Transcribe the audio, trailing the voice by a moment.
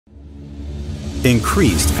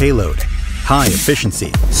increased payload, high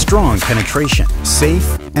efficiency, strong penetration,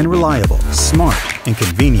 safe and reliable, smart and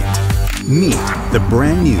convenient. Meet the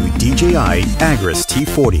brand new DJI Agras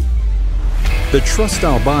T40. The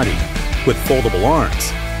truss-style body with foldable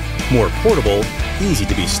arms, more portable, easy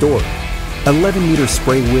to be stored. 11-meter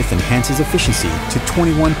spray width enhances efficiency to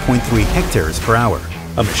 21.3 hectares per hour.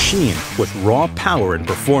 A machine with raw power and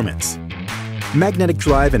performance. Magnetic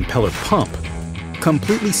drive impeller pump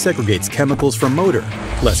completely segregates chemicals from motor,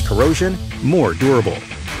 less corrosion, more durable.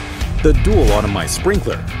 The dual atomized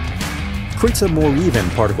sprinkler creates a more even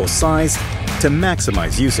particle size to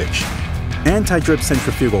maximize usage. Anti-drip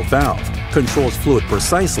centrifugal valve controls fluid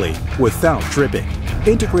precisely without dripping.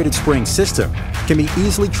 Integrated spraying system can be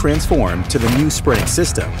easily transformed to the new spreading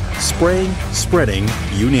system. Spraying, spreading,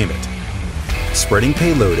 you name it. Spreading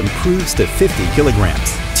payload improves to 50 kilograms.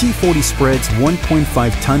 T40 spreads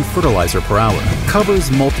 1.5-ton fertilizer per hour, covers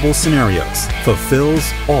multiple scenarios,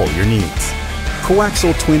 fulfills all your needs.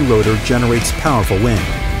 Coaxial Twin Rotor generates powerful wind,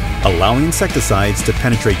 allowing insecticides to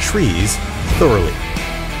penetrate trees thoroughly.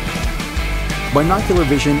 Binocular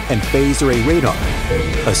vision and phased array radar,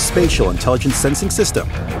 a spatial intelligence sensing system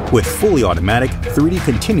with fully automatic 3D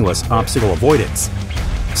continuous obstacle avoidance,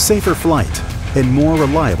 safer flight, and more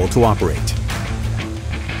reliable to operate.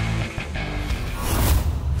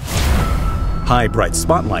 High bright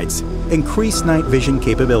spotlights increase night vision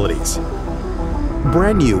capabilities.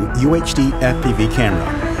 Brand new UHD FPV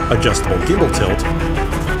camera, adjustable gimbal tilt,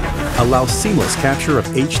 allows seamless capture of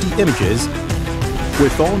HD images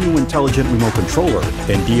with all-new intelligent remote controller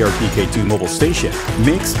and DRPK2 mobile station,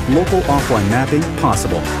 makes local offline mapping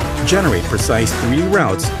possible. Generate precise 3D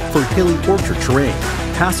routes for hilly orchard terrain,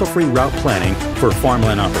 hassle-free route planning for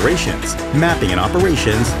farmland operations, mapping and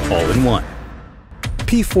operations all in one.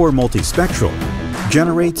 P4 multispectral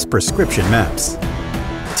generates prescription maps.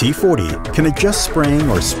 T40 can adjust spraying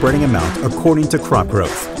or spreading amount according to crop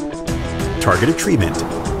growth. Targeted treatment,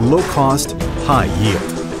 low cost, high yield.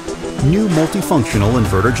 New multifunctional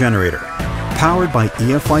inverter generator, powered by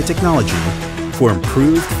EFI technology for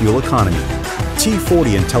improved fuel economy.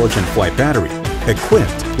 T40 intelligent flight battery,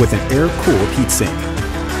 equipped with an air-cooled heatsink.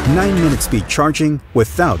 9-minute speed charging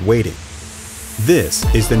without waiting. This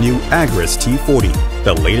is the new Agras T40,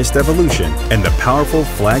 the latest evolution in the powerful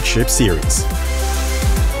flagship series.